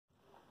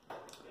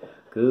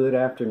Good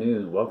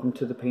afternoon. Welcome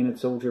to the Painted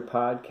Soldier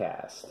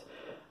podcast.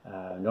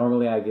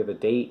 Normally I give a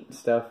date and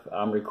stuff.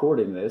 I'm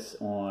recording this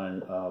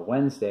on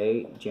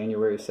Wednesday,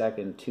 January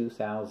 2nd,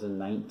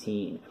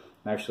 2019.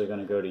 I'm actually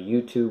going to go to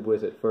YouTube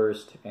with it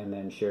first and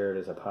then share it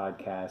as a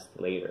podcast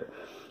later.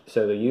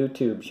 So the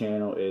YouTube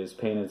channel is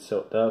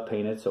The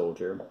Painted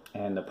Soldier,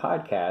 and the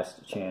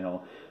podcast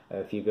channel,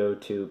 if you go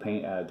to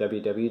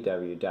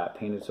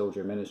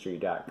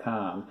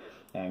www.paintedsoldierministry.com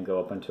and go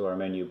up into our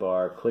menu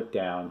bar, click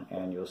down,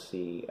 and you'll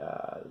see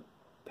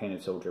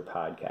Painted Soldier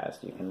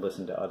podcast. You can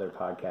listen to other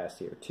podcasts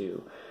here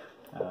too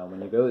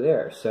when you go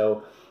there.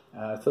 So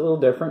it's a little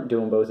different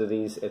doing both of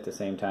these at the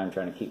same time,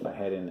 trying to keep my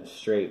head in it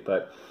straight.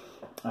 But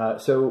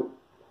so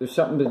there's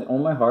something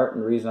on my heart,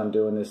 and the reason I'm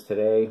doing this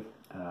today,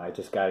 I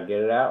just got to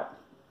get it out.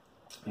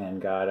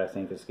 And God, I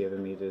think, has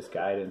given me this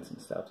guidance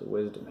and stuff, the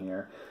wisdom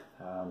here.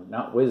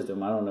 Not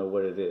wisdom, I don't know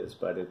what it is,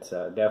 but it's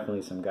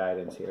definitely some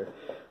guidance here.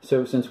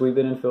 So since we've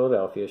been in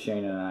Philadelphia,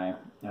 Shane and I,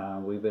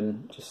 we've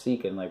been just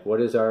seeking, like, what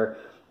is our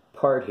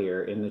part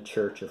here in the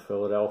Church of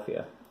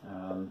Philadelphia?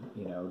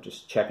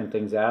 Just checking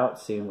things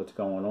out, seeing what's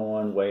going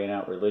on, weighing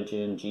out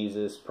religion,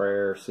 Jesus,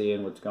 prayer,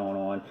 seeing what's going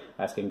on,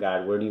 asking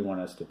God, where do you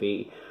want us to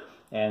be?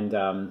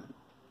 And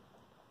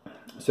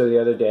so the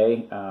other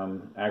day,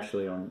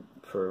 actually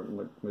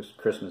for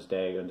Christmas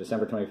Day, on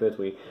December 25th,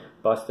 we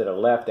busted a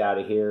left out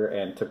of here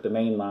and took the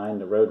main line,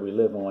 the road we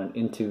live on,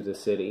 into the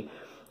city.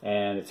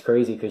 And it's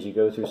crazy because you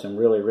go through some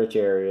really rich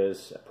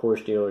areas, a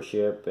Porsche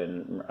dealership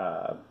and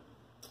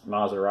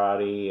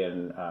Maserati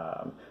and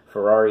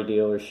Ferrari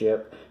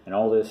dealership and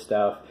all this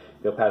stuff.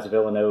 Go past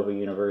Villanova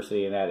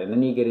University and that, and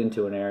then you get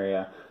into an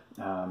area.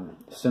 As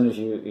soon as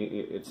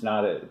it's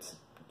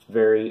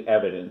very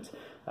evident.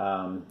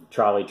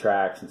 Trolley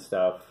tracks and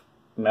stuff,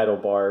 metal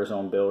bars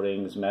on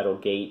buildings, metal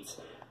gates,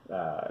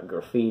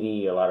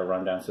 graffiti, a lot of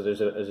rundown. So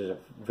there's a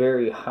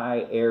very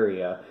high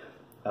area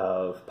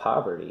of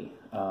poverty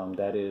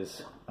that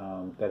is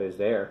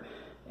there,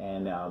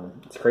 and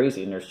it's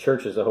crazy. And there's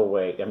churches the whole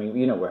way. I mean,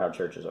 you know how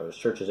churches are. There's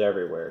churches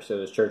everywhere. So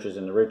there's churches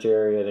in the rich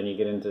area. Then you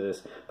get into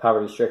this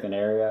poverty-stricken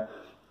area,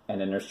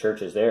 and then there's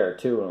churches there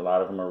too. And a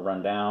lot of them are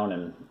run down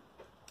and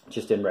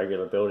just in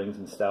regular buildings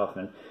and stuff.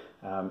 And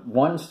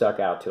one stuck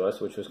out to us,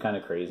 which was kind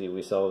of crazy.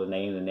 We saw the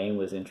name. The name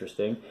was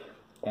interesting.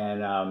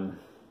 And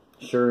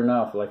sure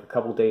enough, like a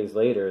couple days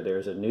later,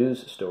 there's a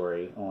news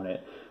story on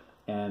it.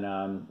 And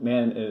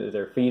man,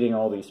 they're feeding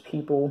all these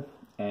people.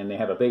 And they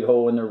have a big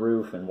hole in their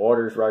roof. And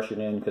water's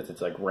rushing in because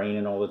it's like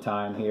raining all the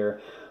time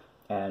here.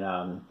 And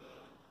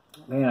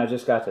man, I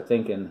just got to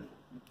thinking.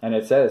 And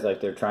it says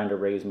like they're trying to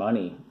raise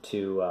money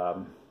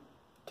to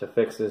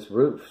fix this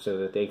roof so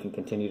that they can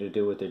continue to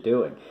do what they're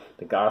doing.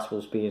 The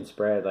gospel's being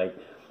spread. Like,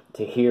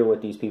 to hear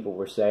what these people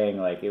were saying,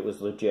 like, it was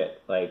legit,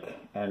 like,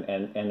 and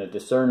the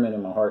discernment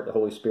in my heart, the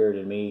Holy Spirit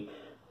in me,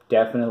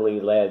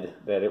 definitely led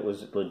that it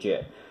was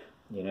legit.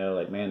 You know,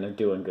 like, man, they're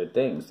doing good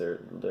things.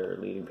 They're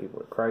leading people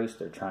to Christ.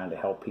 They're trying to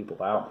help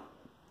people out.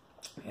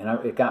 And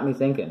it got me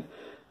thinking,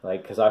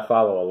 like, because I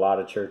follow a lot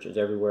of churches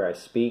everywhere I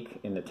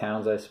speak, in the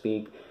towns I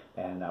speak,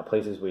 and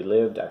places we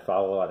lived. I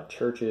follow a lot of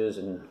churches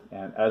and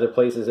other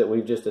places that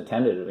we've just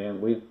attended.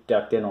 And we've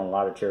ducked in on a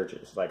lot of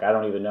churches. Like, I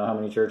don't even know how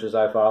many churches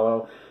I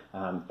follow.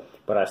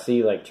 But I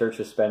see like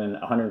churches spending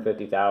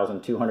 $150,000,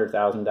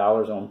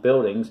 $200,000 on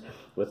buildings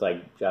with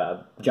like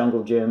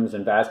jungle gyms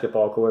and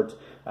basketball courts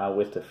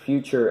with the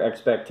future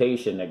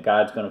expectation that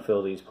God's going to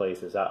fill these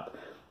places up.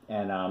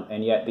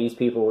 And yet these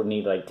people would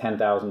need like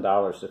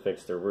 $10,000 to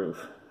fix their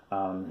roof,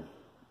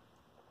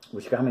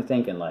 which got me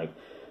thinking, like,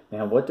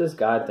 man, what does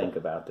God think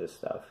about this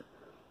stuff?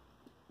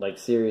 Like,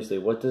 seriously,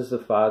 what does the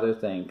Father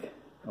think,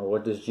 or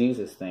what does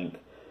Jesus think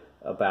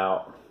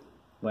about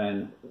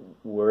when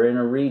we're in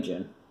a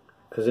region?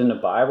 Because in the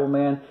Bible,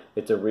 man,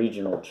 it's a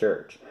regional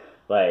church.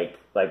 Like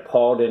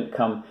Paul didn't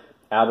come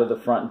out of the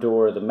front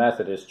door of the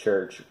Methodist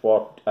church,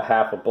 walk a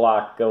half a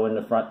block, go in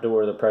the front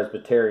door of the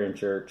Presbyterian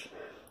church,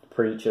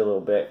 preach a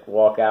little bit,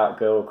 walk out,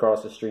 go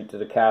across the street to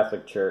the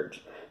Catholic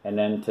church, and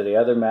then to the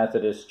other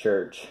Methodist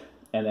church,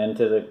 and then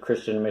to the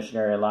Christian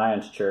Missionary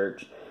Alliance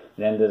church,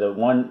 and then to the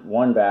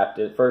one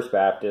Baptist, First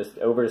Baptist,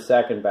 over to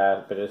Second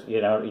Baptist.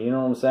 You know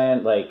what I'm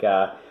saying? Like,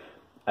 I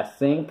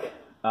think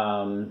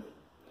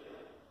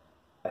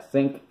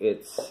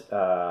it's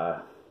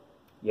I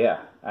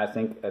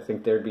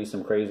think there'd be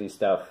some crazy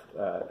stuff.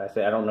 I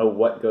don't know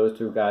what goes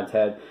through God's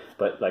head,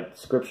 but like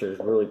Scripture is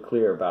really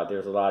clear about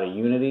there's a lot of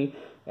unity,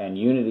 and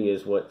unity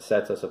is what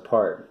sets us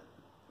apart.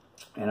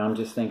 And I'm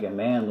just thinking,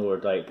 man,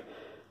 Lord, like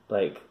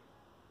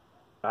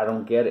I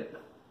don't get it.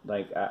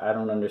 Like, I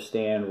don't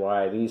understand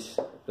why these,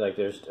 like,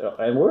 there's,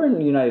 and we're in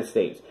the United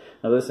States.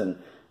 Now listen,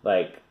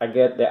 like, I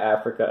get the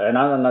Africa, and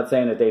I'm not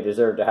saying that they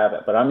deserve to have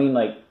it, but I mean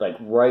like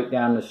right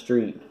down the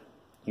street,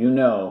 you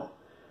know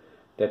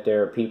that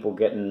there are people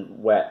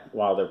getting wet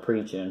while they're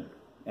preaching,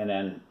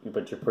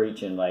 but you're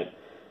preaching, like,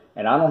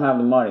 and I don't have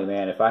the money,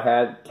 man. If I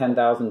had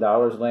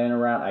 $10,000 laying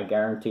around, I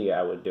guarantee you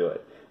I would do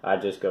it.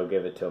 I'd just go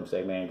give it to them,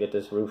 say, man, get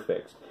this roof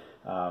fixed.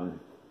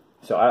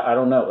 So I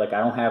don't know. Like, I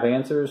don't have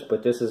answers,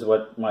 but this is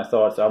what my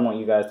thoughts. I want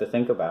you guys to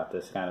think about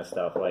this kind of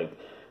stuff. Like,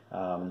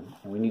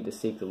 we need to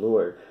seek the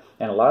Lord.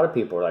 And a lot of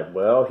people are like,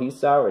 well, he's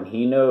sovereign.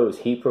 He knows.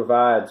 He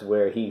provides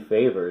where he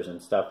favors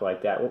and stuff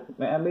like that. Well,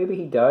 man, maybe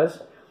he does.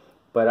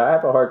 But I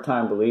have a hard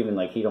time believing,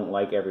 like, he don't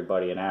like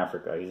everybody in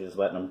Africa. He's just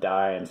letting them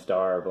die and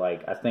starve.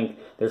 Like, I think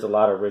there's a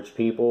lot of rich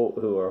people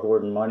who are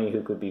hoarding money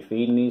who could be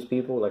feeding these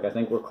people. Like, I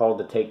think we're called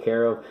to take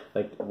care of,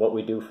 like, what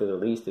we do for the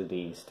least of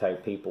these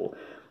type people.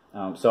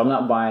 So I'm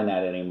not buying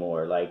that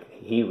anymore. Like,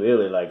 he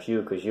really likes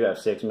you because you have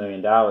 $6 million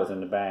in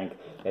the bank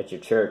at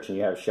your church and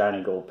you have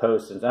shiny gold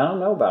posts. And I don't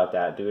know about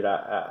that, dude.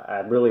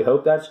 I really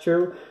hope that's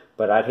true,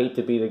 but I'd hate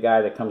to be the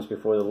guy that comes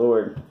before the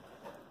Lord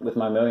with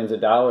my millions of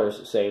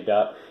dollars saved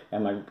up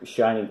and my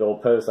shiny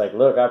gold post. Like,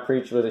 look, I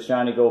preached with a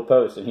shiny gold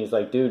post. And he's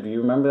like, dude, do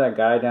you remember that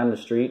guy down the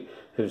street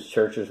whose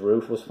church's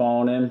roof was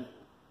falling in?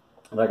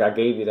 Like, I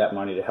gave you that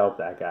money to help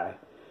that guy.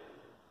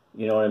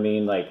 You know what I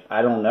mean? Like,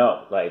 I don't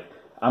know. Like,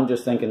 I'm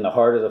just thinking the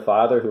heart of the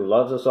Father who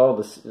loves us all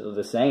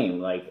the same,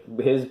 like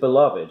his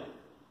beloved.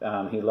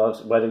 He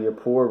loves, whether you're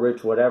poor,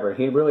 rich, whatever.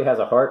 He really has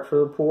a heart for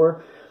the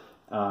poor.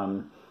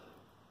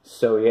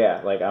 So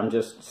yeah, like, I'm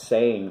just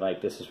saying,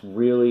 like, this is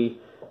really,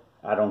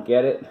 I don't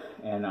get it,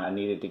 and I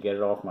needed to get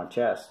it off my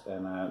chest.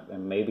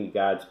 And maybe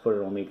God's put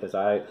it on me because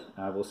I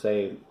will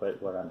say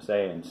what I'm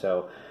saying.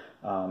 So,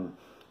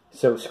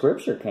 so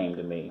Scripture came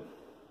to me,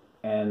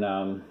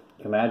 and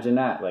imagine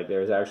that, like,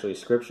 there's actually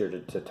Scripture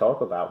to talk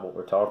about what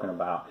we're talking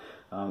about,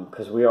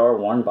 because we are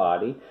one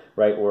body,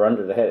 right? We're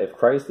under the head. If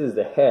Christ is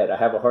the head, I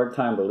have a hard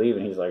time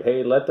believing he's like,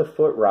 hey, let the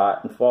foot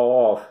rot and fall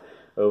off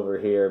over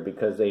here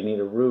because they need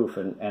a roof.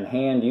 And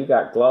hand, you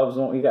got gloves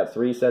on, you got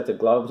 3 sets of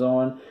gloves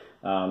on.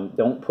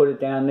 Don't put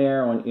it down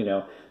there on, you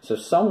know. So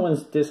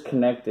someone's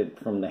disconnected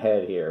from the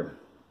head here.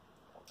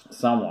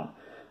 Someone.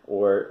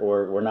 Or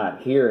we're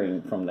not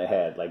hearing from the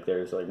head, like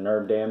there's like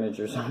nerve damage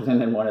or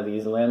something in one of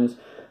these limbs.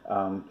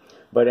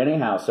 But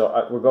anyhow,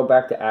 so we'll go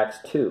back to Acts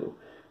 2.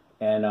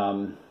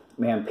 And,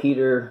 man,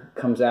 Peter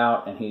comes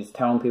out and he's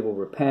telling people,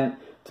 repent.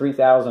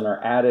 3,000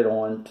 are added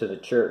on to the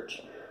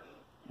church.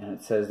 And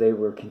it says they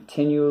were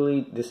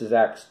continually, this is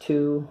Acts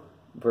 2,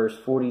 verse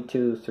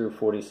 42 through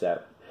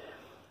 47.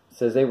 It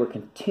says they were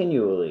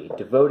continually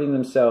devoting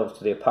themselves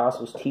to the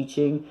apostles'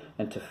 teaching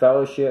and to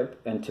fellowship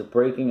and to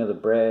breaking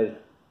of bread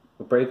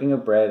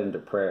and to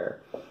prayer.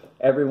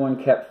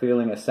 Everyone kept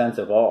feeling a sense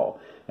of awe,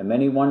 and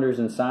many wonders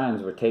and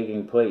signs were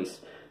taking place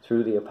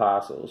through the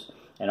apostles.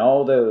 And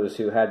all those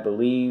who had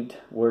believed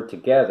were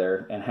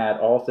together and had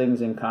all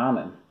things in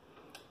common.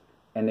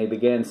 And they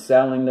began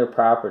selling their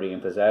property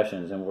and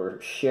possessions and were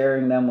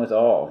sharing them with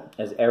all,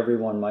 as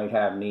everyone might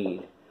have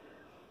need.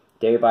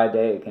 Day by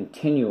day,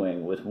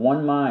 continuing with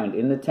one mind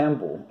in the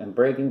temple and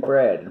breaking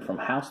bread, and from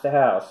house to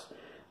house,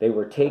 they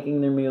were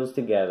taking their meals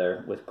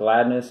together with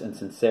gladness and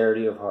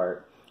sincerity of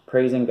heart,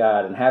 praising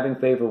God and having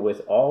favor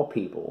with all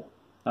people.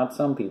 Not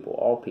some people,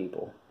 all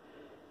people.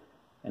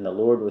 And the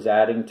Lord was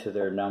adding to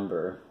their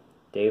number,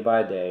 day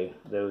by day,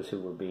 those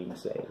who were being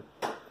saved.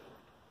 I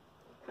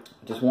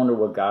just wonder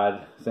what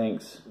God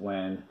thinks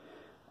when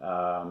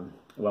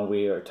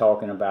we are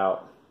talking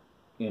about,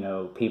 you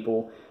know,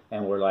 people,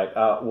 and we're like,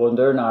 well,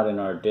 they're not in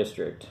our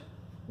district.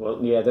 Well,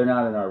 yeah, they're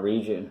not in our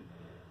region.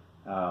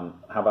 How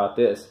about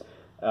this?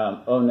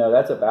 Oh, no,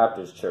 that's a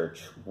Baptist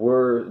church.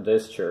 We're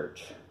this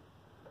church.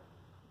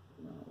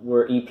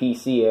 We're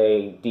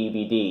EPCA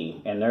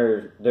DBD, and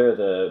they're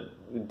the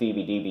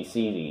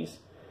DBDBCDs.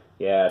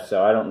 Yeah,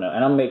 so I don't know.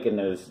 And I'm making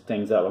those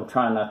things up. I'm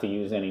trying not to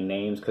use any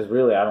names because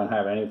really I don't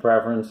have any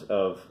preference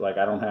of, like,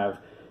 I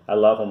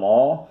love them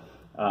all.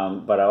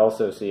 But I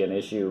also see an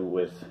issue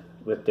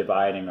with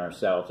dividing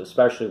ourselves,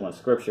 especially when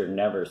Scripture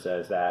never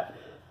says that.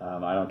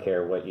 I don't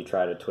care what you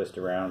try to twist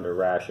around or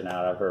ration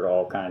out. I've heard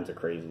all kinds of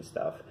crazy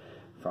stuff,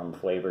 from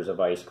flavors of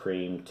ice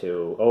cream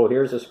to, oh,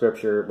 here's a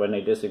Scripture, when they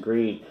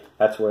disagreed,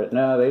 that's where,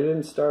 no, they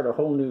didn't start a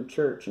whole new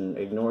church and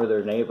ignore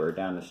their neighbor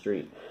down the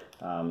street.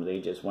 They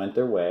just went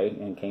their way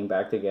and came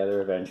back together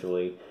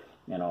eventually,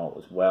 and all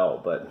was well.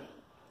 But,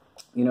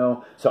 you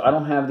know, so I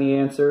don't have the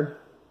answer,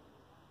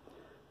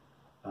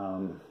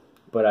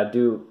 but I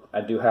do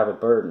have a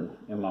burden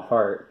in my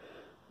heart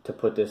to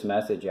put this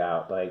message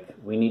out. Like,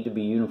 we need to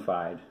be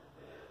unified.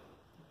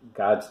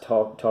 God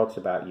talks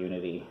about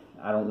unity.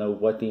 I don't know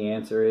what the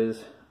answer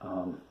is,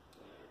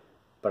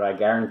 but I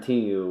guarantee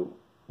you,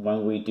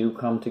 when we do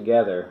come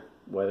together,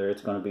 whether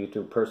it's going to be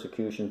through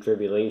persecution,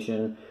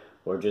 tribulation,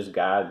 or just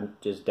God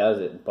just does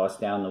it,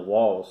 bust down the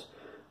walls,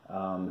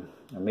 or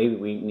maybe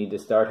we need to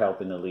start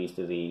helping the least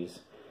of these,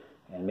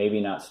 and maybe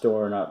not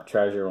storing up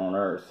treasure on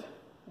earth,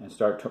 and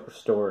start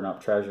storing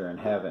up treasure in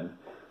heaven.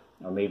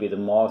 Or maybe the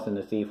moth and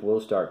the thief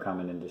will start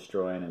coming and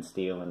destroying and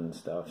stealing and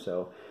stuff.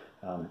 So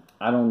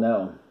I don't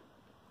know.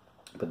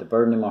 But the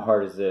burden in my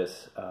heart is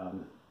this.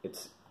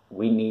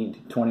 We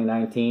need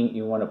 2019.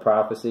 You want a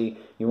prophecy?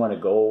 You want a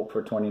goal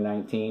for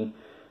 2019?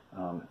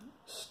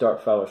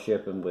 Start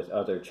fellowshipping with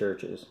other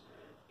churches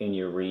in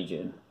your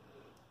region.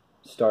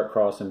 Start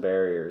crossing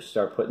barriers.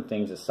 Start putting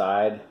things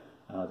aside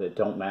that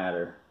don't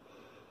matter.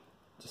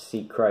 Just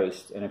seek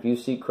Christ. And if you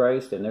seek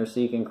Christ and they're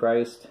seeking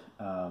Christ,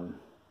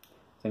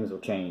 things will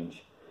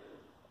change.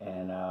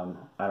 And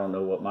I don't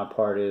know what my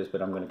part is,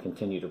 but I'm going to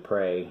continue to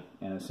pray.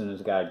 And as soon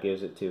as God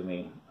gives it to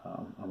me,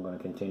 I'm going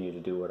to continue to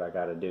do what I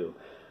got to do.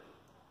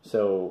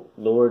 So,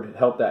 Lord,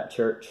 help that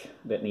church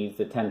that needs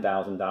the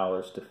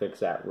 $10,000 to fix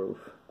that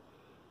roof.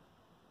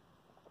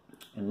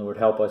 And Lord,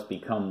 help us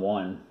become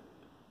one.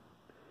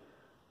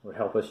 Lord,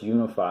 help us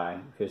unify,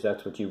 because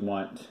that's what you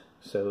want,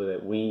 so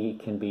that we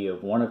can be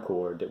of one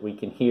accord, that we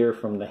can hear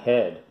from the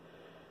head.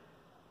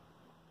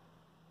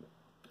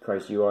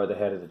 Christ, you are the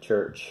head of the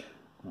church.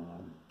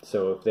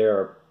 So if there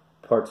are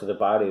parts of the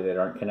body that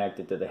aren't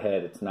connected to the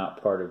head, it's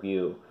not part of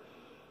you.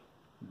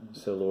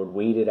 So, Lord,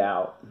 weed it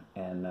out.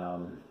 And,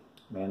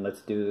 man,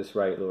 let's do this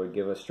right, Lord.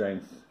 Give us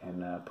strength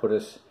and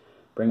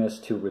bring us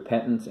to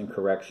repentance and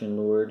correction,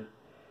 Lord.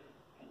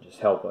 And just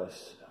help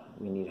us.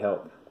 We need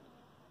help.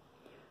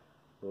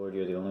 Lord,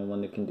 you're the only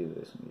one that can do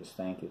this. We just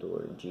thank you,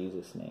 Lord, in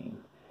Jesus'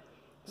 name.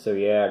 So,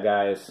 yeah,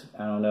 guys,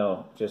 I don't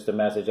know. Just a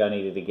message I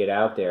needed to get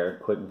out there.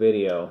 Quick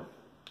video.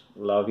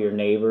 Love your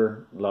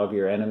neighbor. Love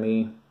your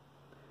enemy.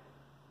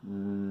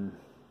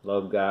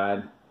 Love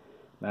God.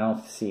 I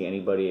don't see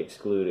anybody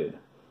excluded.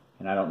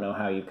 And I don't know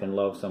how you can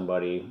love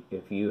somebody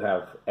if you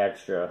have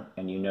extra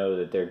and you know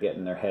that they're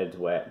getting their heads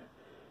wet.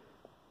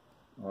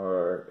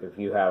 Or if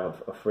you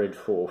have a fridge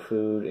full of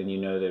food and you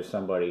know there's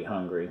somebody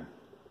hungry.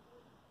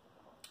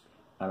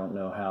 I don't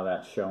know how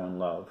that's showing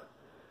love.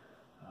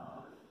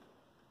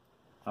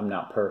 I'm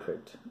not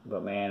perfect,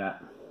 but man, I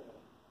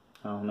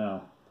don't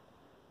know.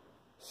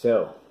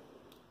 So,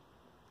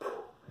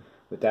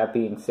 with that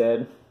being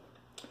said,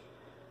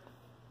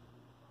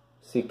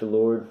 seek the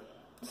Lord,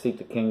 seek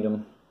the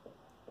kingdom,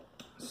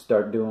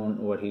 start doing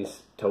what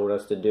He's told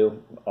us to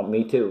do.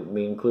 Me too,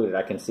 me included.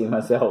 I can see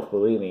myself,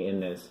 believe me, in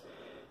this.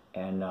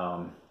 And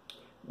man,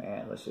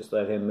 let's just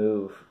let Him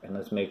move, and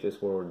let's make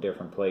this world a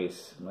different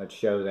place. Let's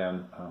show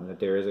them that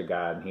there is a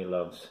God, and He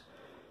loves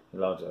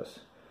us.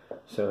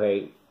 So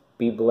hey,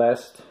 be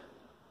blessed,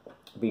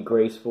 be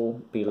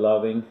graceful, be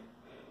loving,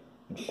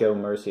 and show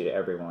mercy to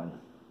everyone.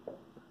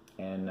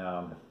 And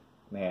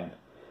man,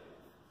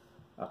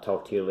 I'll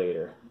talk to you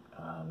later.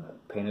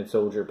 Painted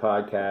Soldier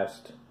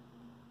Podcast,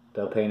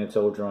 The Painted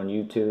Soldier on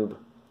YouTube,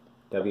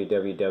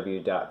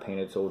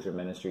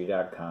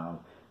 www.paintedsoldierministry.com.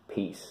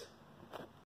 Peace.